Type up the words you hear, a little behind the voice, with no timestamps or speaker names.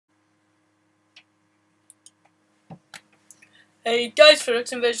Hey guys,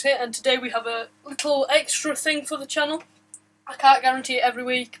 Felix Invasion here, and today we have a little extra thing for the channel. I can't guarantee it every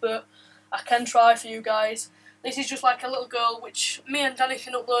week, but I can try for you guys. This is just like a little girl, which me and Danny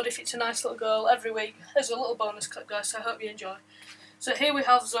can upload if it's a nice little girl every week as a little bonus clip, guys, so I hope you enjoy. So here we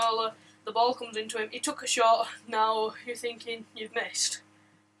have Zola, the ball comes into him, he took a shot, now you're thinking you've missed.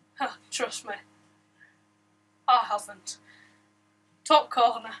 Ha, trust me, I haven't. Top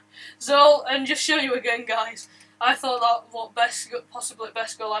corner. Zola, and just show you again, guys. I thought that was possibly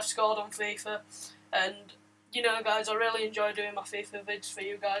best goal I've scored on FIFA, and you know, guys, I really enjoy doing my FIFA vids for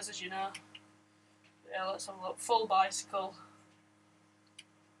you guys, as you know. Yeah, let's have a look. Full bicycle.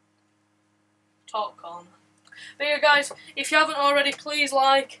 Top corner. But yeah, guys, if you haven't already, please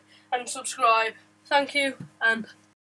like and subscribe. Thank you, and